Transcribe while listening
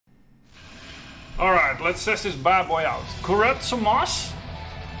Alright, let's test this bad boy out. Corrupt ZAMASU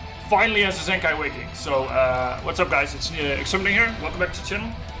finally has a Zenkai Waking. So, what's up guys, it's Extremely here, welcome back to the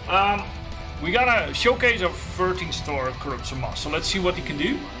channel. We got a showcase of 13 star Corrupt ZAMASU, so let's see what he can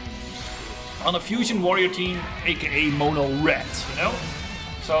do. On a Fusion Warrior team, aka Mono Red, you know?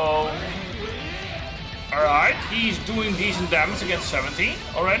 So, alright, he's doing decent damage against 17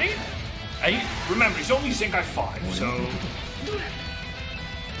 already. And remember, he's only Zenkai 5, so...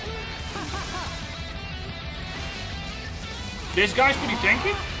 This guy's pretty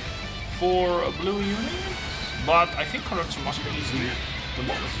tanky for a blue unit, but I think Corrupt ZAMASU can easily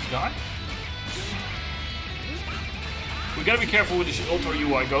demolish this guy. We gotta be careful with this Ultra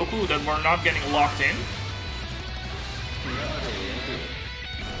UI Goku that we're not getting locked in.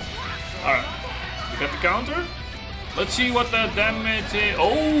 Alright, we got the counter. Let's see what the damage is.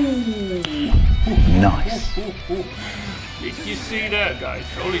 Oh! Nice. Did you see that, guys?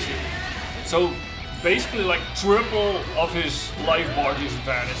 Holy shit. So, basically like triple of his life bar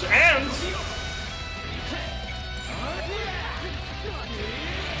disadvantage. And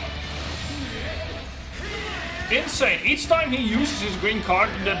insane. Each time he uses his green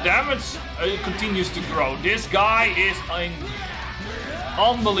card, the damage continues to grow. This guy is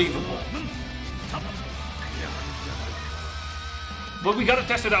unbelievable. But we gotta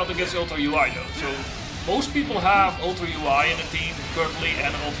test it out against Ultra UI though. So most people have Ultra UI in the team currently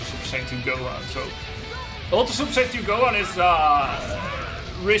and Ultra Super Saiyan 2 Gohan. So Ultra Super Saiyan 2 Gohan is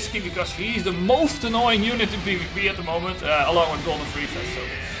risky because he's the most annoying unit in PvP at the moment, along with Golden Frieza. So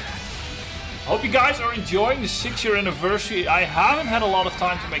hope you guys are enjoying the 6-year anniversary. I haven't had a lot of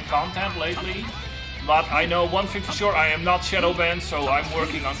time to make content lately, but I know one thing for sure, I am not shadow banned, so I'm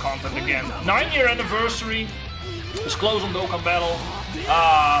working on content again. 9-year anniversary is close on Dokkan Battle.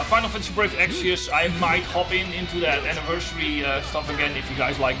 Final Fantasy Brave Exvius, I might hop into that anniversary stuff again if you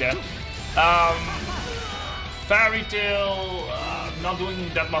guys like that. Fairy Tail, not doing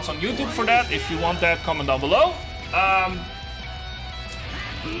that much on YouTube for that. If you want that, comment down below.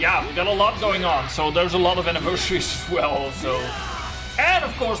 Yeah, we got a lot going on, so there's a lot of anniversaries as well. So, and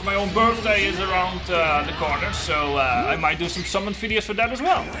of course my own birthday is around the corner, so I might do some summon videos for that as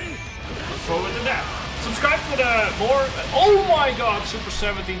well. Look forward to that. Subscribe for the more. Oh my god, Super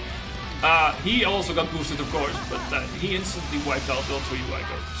 17. He also got boosted, of course, but he instantly wiped out the Ultra UI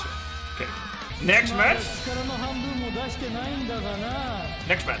Goku. So, okay. Next match.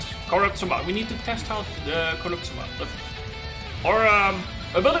 Next match. Corrupt ZAMASU. We need to test out the Corrupt ZAMASU. Our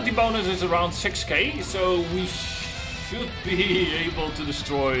ability bonus is around 6k, so we should be able to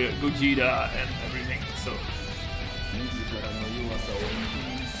destroy Gogeta and everything. So.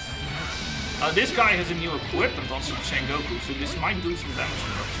 This guy has a new equipment on Super Saiyan Goku, so this might do some damage to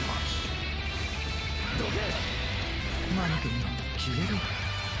Corrupt ZAMASU.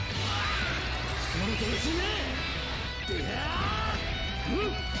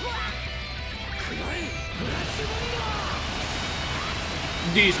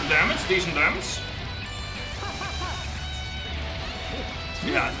 Decent damage, decent damage.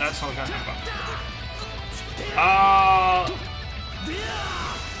 Yeah, that's not gonna happen.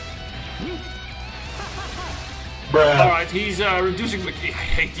 Alright, he's reducing the... I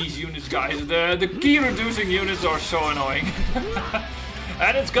hate these units, guys. The key reducing units are so annoying.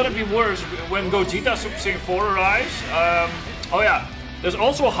 And it's gonna be worse when Gogeta Super Saiyan 4 arrives. Oh yeah, there's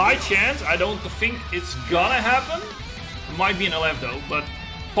also a high chance, I don't think it's gonna happen. It might be an LF though, but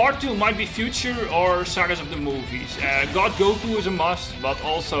Part 2 might be future or sagas of the movies. God Goku is a must, but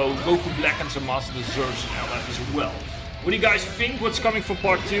also Dblegends a must, deserves an LF as well. What do you guys think? What's coming for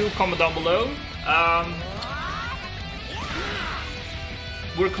Part 2? Comment down below.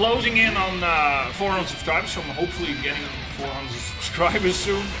 We're closing in on 400 subscribers, so I'm hopefully getting 400 subscribers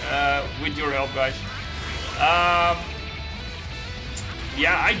soon, with your help, guys.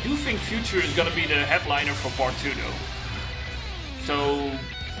 Yeah, I do think Future is gonna be the headliner for Part 2 though. So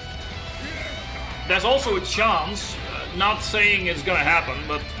there's also a chance, not saying it's gonna happen,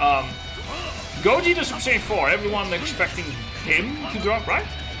 but Gogeta Super Saiyan 4, everyone expecting him to drop, right?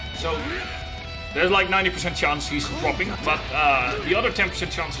 So there's like 90% chance he's dropping, but the other 10%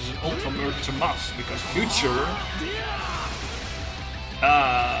 chance is an Ultra Merc ZAMASU, because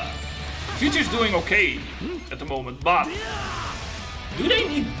Future's doing okay at the moment, but do they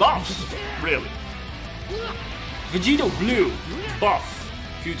need buffs? Really? Vegito Blue, buff,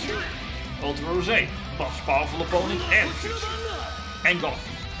 Future. Ultra Rosé, buffs powerful opponent and Future. And God.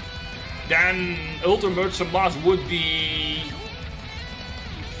 Then Ultra Merc ZAMASU would be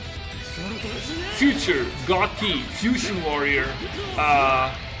Future, God Key, Fusion Warrior,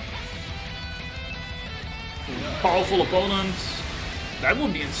 powerful opponent, That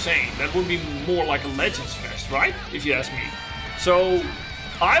would be insane. That would be more like a Legends Fest, right? If you ask me. So,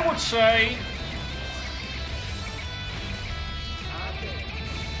 I would say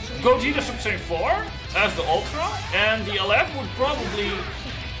Gogeta Super Saiyan 4 as the Ultra, and the LF would probably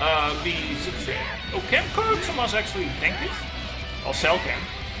be Super Saiyan. Oh, can Kurotsumas actually tank this? Or Cell can.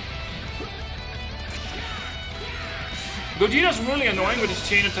 Gogeta's really annoying with his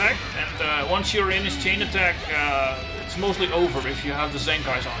chain attack, and once you're in his chain attack, it's mostly over if you have the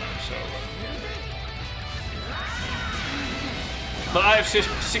Zenkais on him, so. But I have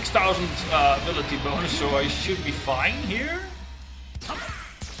 6,000 ability bonus, so I should be fine here.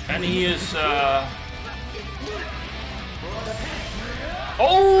 And he is...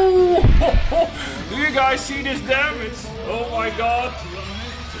 Oh! Do you guys see this damage? Oh my god.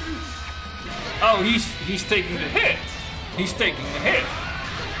 Oh, he's taking the hit. He's taking the hit.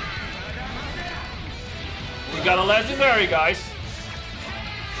 We got a legendary, guys.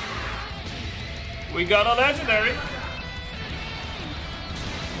 We got a legendary.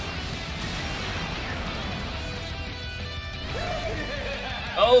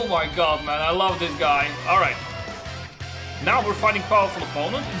 Oh my god, man, I love this guy. Alright. Now we're fighting powerful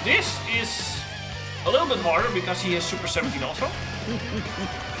opponent. This is a little bit harder because he has Super 17 also.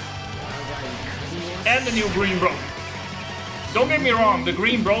 And the new green Broly. Don't get me wrong, the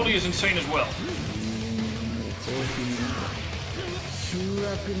green Broly is insane as well.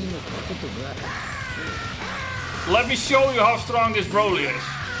 Let me show you how strong this Broly is.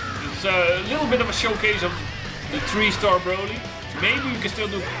 It's a little bit of a showcase of the 3-star Broly. Maybe you can still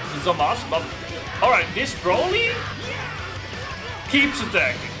do ZAMASU, but... Alright, this Broly keeps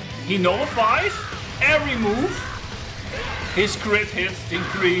attacking. He nullifies every move. His crit hit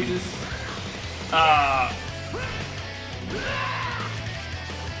increases.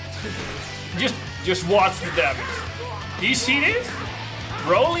 Just watch the damage. Do you see this?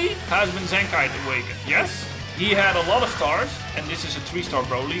 Broly has been Zenkai awakened. Yes, he had a lot of stars, and this is a 3-star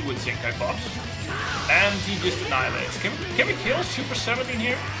Broly with Zenkai buffs. And he just annihilates. Can we kill Super 17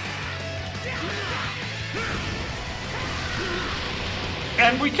 here?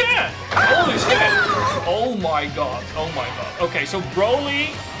 And we can! Holy shit! Oh my god, oh my god. Okay, so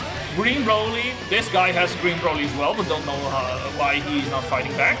Broly, green Broly, this guy has green Broly as well, but don't know why he's not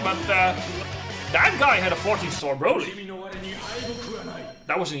fighting back. But that guy had a 14-star Broly.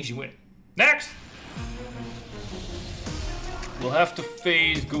 That was an easy win. Next! We'll have to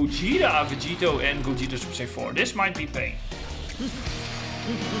face Gogeta, Vegito, and Gogeta Super Saiyan 4. This might be pain.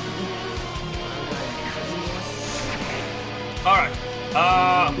 Alright.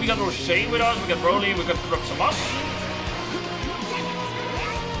 We got Rocher with us, we got Broly, we got Kurotsumas.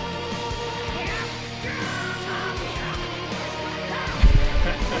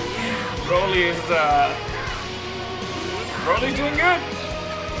 Broly's doing good.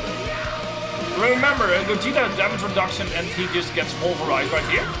 Remember, Gogeta has damage reduction and he just gets pulverized right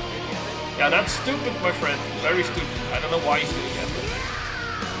here. Yeah, that's stupid, my friend. Very stupid. I don't know why he's doing that.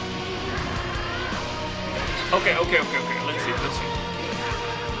 Okay. Let's see.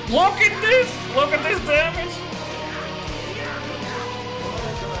 Look at this! Look at this damage!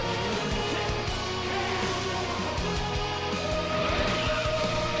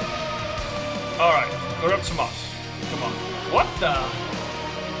 Alright, Kurotsumas. Come on. What the?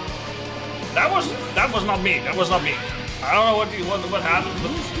 That was not me. That was not me. I don't know what happened,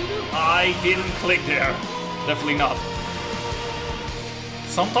 but I didn't click there. Definitely not.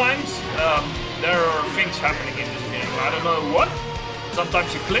 Sometimes there are things happening in this game. I don't know what.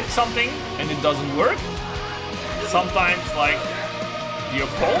 Sometimes you click something and it doesn't work. Sometimes like the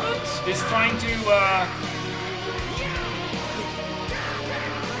opponent is trying to.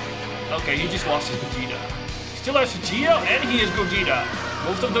 Okay, he just lost his Gogeta. He still has Vegeta and he has Gogeta.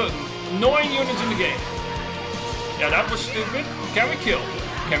 Most of the annoying units in the game. Yeah, that was stupid. Can we kill?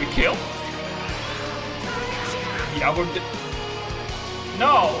 Can we kill? Yeah, we're...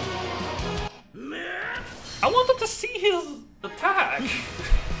 No! I wanted to see his attack.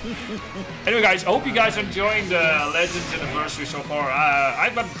 Anyway guys, I hope you guys are enjoying the Legends Anniversary so far.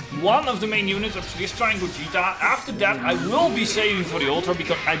 I've got one of the main units of this trying Gogeta. After that I will be saving for the Ultra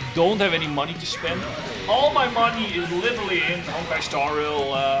because I don't have any money to spend. All my money is literally in Honkai Star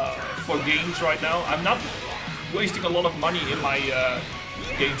Rail for games right now. I'm not wasting a lot of money in my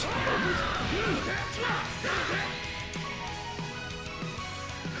games at the moment.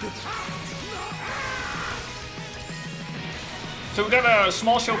 So we got a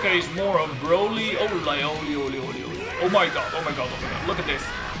small showcase more of Broly. Oh my god. Look at this.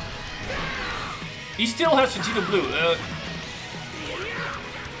 He still has Vegeta Blue.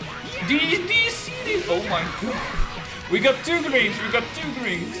 Do you see this? Oh my god. We got 2 greens, we got 2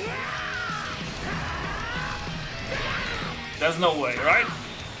 greens. There's no way, right?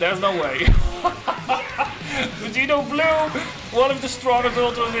 There's no way. Vegito Blue, one of the strongest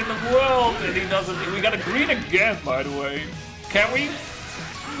ultras in the world, and he doesn't. We got a green again, by the way. Can we?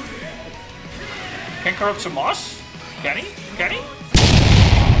 Can corrupt some moss? Can he? Can he?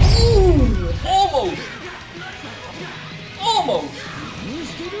 Ooh! Almost! Almost!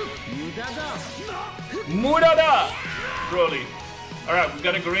 Murada! Broly. Alright, we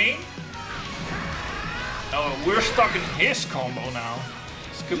got a green. Oh, we're stuck in his combo now.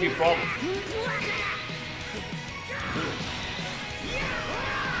 This could be a problem.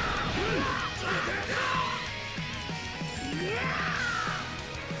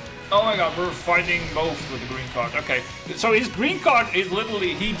 Oh my god, we're fighting both with the green card. Okay, so his green card is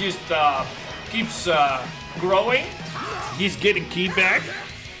literally, he just keeps growing. He's getting key back.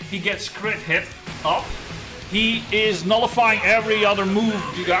 He gets crit hit up. He is nullifying every other move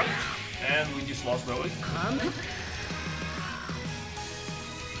you got. And we just lost Broly.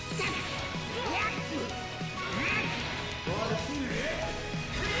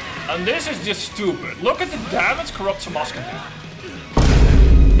 And this is just stupid. Look at the damage Corrupt Samas can do.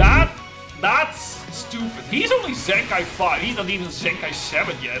 That's stupid. He's only ZENKAI 5. He's not even ZENKAI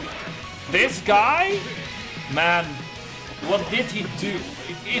 7 yet. This guy, man, what did he do?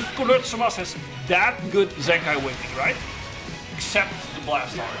 If Corrupt Samas has that good ZENKAI winning, right? Except the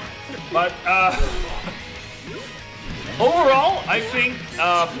blast art. But overall, I think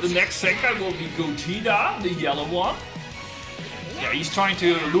the next ZENKAI will be Gogeta, the yellow one. Yeah, he's trying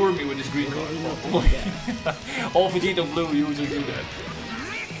to lure me with his green card, probably. All Vegeta Blue users do that.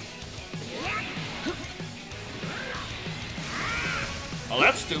 Well,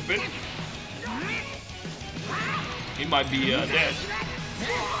 that's stupid. He might be dead.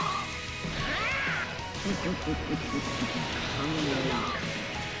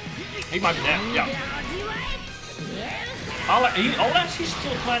 He might be dead, yeah. Unless he's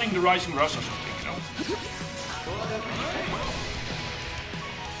still planning the Rising Rush or something, you know?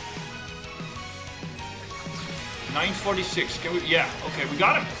 $946, can we, yeah, okay, we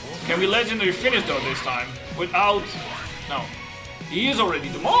got him. Can we legendary finish though this time? Without, no. He is already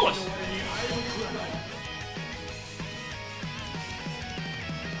demolished.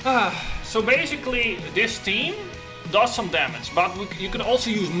 So basically, this team does some damage, but you can also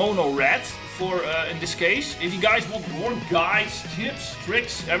use Mono Red for, in this case. If you guys want more guides, tips,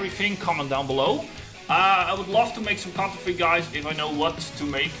 tricks, everything, comment down below. I would love to make some content for you guys if I know what to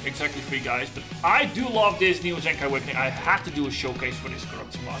make exactly for you guys. But I do love this new ZENKAI Awakening. I had to do a showcase for this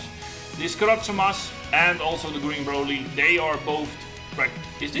Corrupt Samas. This Corrupt Samas and also the Green Broly, they are both... Right,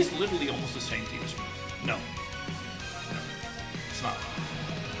 is this literally almost the same team as me? No. No, it's not.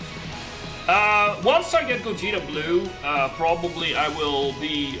 Once I get Gogeta Blue, probably I will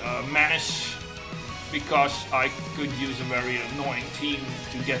be Manish, because I could use a very annoying team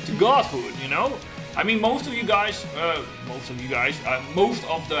to get to Godhood, you know? I mean, most of the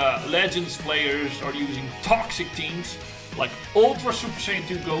Legends players are using toxic teams, like Ultra Super Saiyan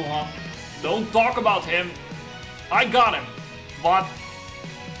 2 Gohan. Don't talk about him. I got him, but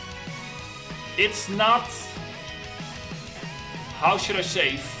it's not, how should I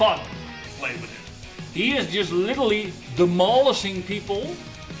say, fun to play with him. He is just literally demolishing people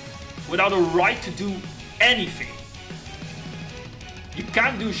without a right to do anything. You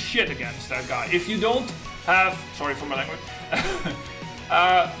can't do shit against that guy. If you don't have, sorry for my language,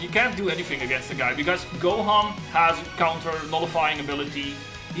 you can't do anything against the guy, because Gohan has a counter nullifying ability.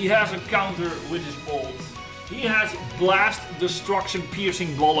 He has a counter with his ult. He has blast destruction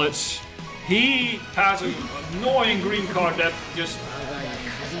piercing bullets. He has an annoying green card that just...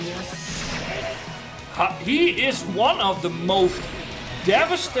 He is one of the most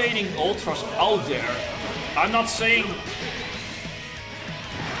devastating ultras out there. I'm not saying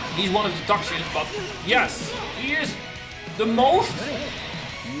he's one of the toxins, but yes, he is the most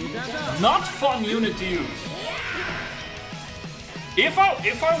not fun unit to use. If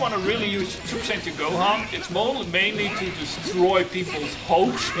I want to really use Super Saiyan 2 Gohan, it's mainly to destroy people's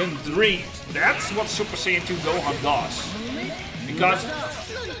hopes and dreams. That's what Super Saiyan 2 Gohan does. Because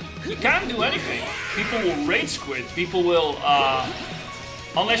you can't do anything. People will rage quit. People will,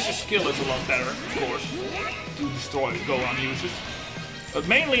 unless your skill is a lot better, of course, to destroy Gohan users. But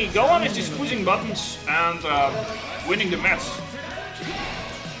mainly, Gohan is just pushing buttons and winning the match.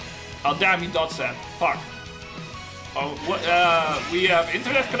 Oh damn, he dodged that. Fuck. Oh, what? We have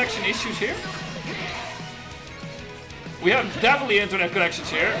internet connection issues here. We have definitely internet connections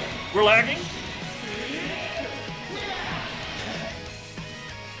here. We're lagging.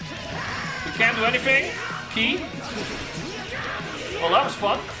 We can't do anything. Key. Well, that was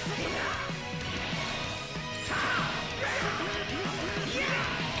fun.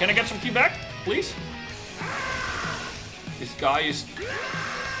 Can I get some key back, please? This guy is...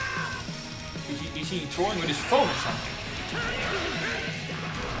 Is he throwing with his phone or something?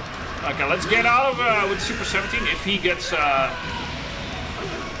 Okay, let's get out of with Super 17 if he gets...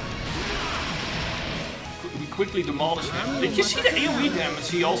 we quickly demolish him. Did you see the AoE damage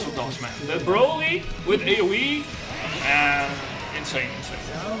he also does, man? The Broly with AoE and... Insane.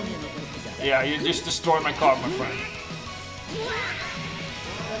 Yeah, you just destroyed my card, my friend.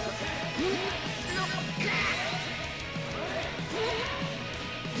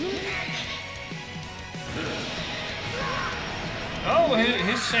 Oh,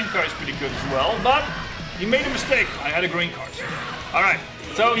 his ZENKAI is pretty good as well, but he made a mistake. I had a green card. Alright,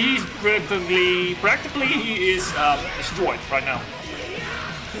 so he's practically he is destroyed right now.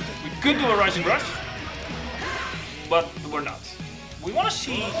 We could do a Rising Rush, but we're not. We want to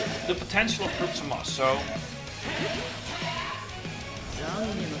see the potential of ZAMASU, so...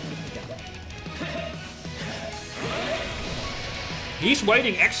 He's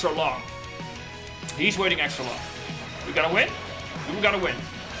waiting extra long. He's waiting extra long. We gotta win? We gotta win.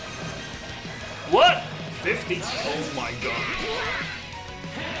 What? 50? Oh my god.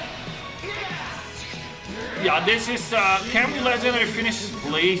 Yeah, this is... can we legendary finish?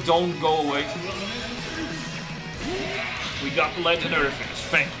 Please don't go away. We got the legendary finish.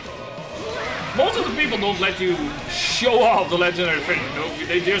 Thank you. Most of the people don't let you show off the legendary finish. You know?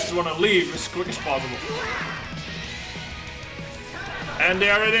 They just want to leave as quick as possible. And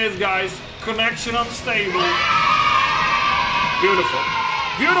there it is, guys. Connection unstable. Beautiful.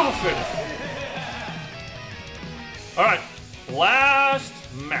 Beautiful finish. Alright. Last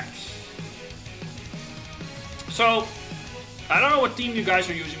match. So, I don't know what team you guys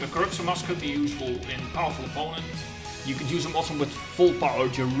are using, but ZAMASU could be useful in powerful opponents. You could use him also with full power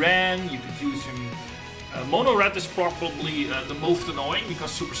Jiren. You could use him... Mono Red is probably the most annoying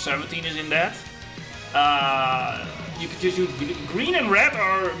because Super 17 is in that. You could just use green and red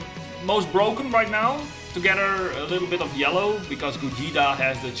are most broken right now. Together a little bit of yellow because Gogeta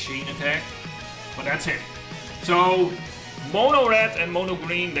has the chain attack. But that's it. So Mono Red and Mono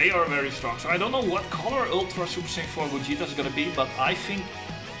Green, they are very strong. So I don't know what color Ultra Super Saiyan 4 Gogeta is gonna be, but I think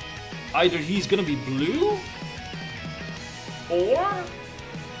either he's gonna be blue or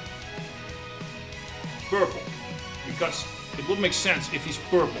purple, because it would make sense if he's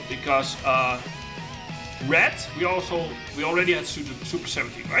purple, because red we already had Super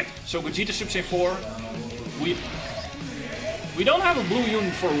 17, right? So Gogeta Super Saiyan 4, we don't have a blue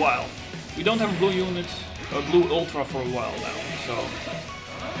unit for a while. We don't have a blue unit, a blue Ultra for a while now. So,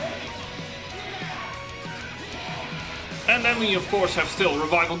 and then we of course have still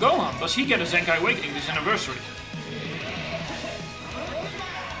Revival Gohan. Does he get a ZENKAI Awakening this anniversary?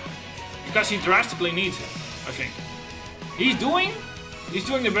 Because he drastically needs it, I think. He's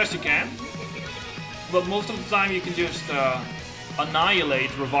doing the best he can, but most of the time you can just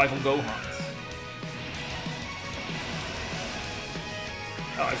annihilate Revival Gohan.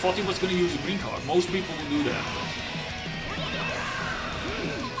 Oh, I thought he was going to use a green card. Most people will do that.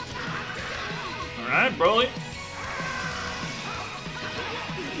 Alright, Broly.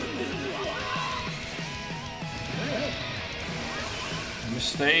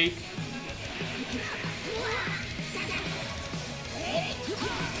 Mistake.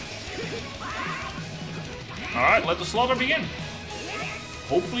 Alright, let the slaughter begin.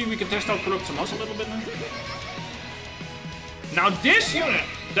 Hopefully we can test out ZAMASU a little bit now. Now this unit,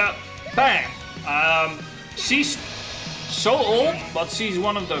 that Bang, she's so old, but she's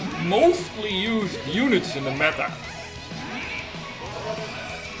one of the mostly used units in the meta.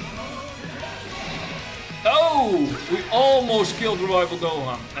 Oh, we almost killed Revival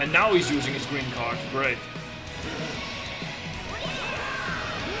Gohan, and now he's using his green card. Great.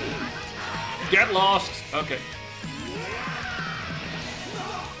 Get lost. Okay.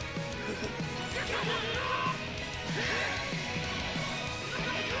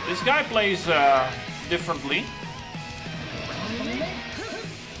 This guy plays differently.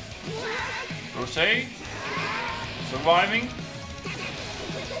 Rosé surviving.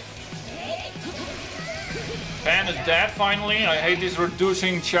 Pan is dead finally. I hate this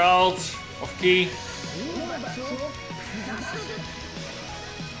reducing child of Ki.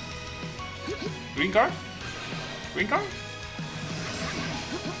 Green card? Green card?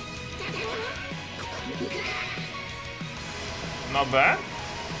 Not bad.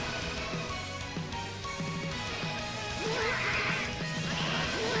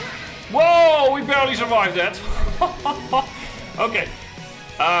 Whoa, we barely survived that. Okay.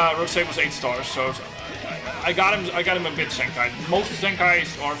 Rosé was 8 stars, so I got him a bit Zenkai. Most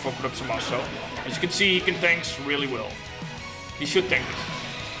Zenkais are for corrupt ZAMASU. As you can see, he can tanks really well. He should tank this.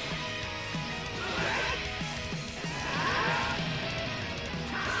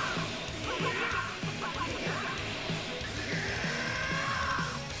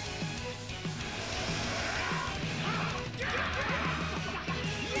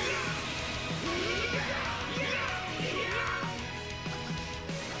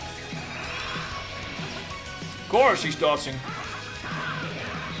 Of course he's dodging.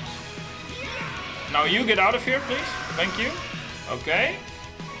 Now you get out of here, please. Thank you. Okay.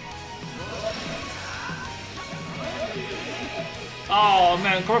 Oh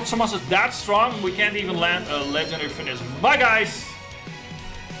man, corrupt ZAMASU is that strong, we can't even land a legendary finish. Bye guys!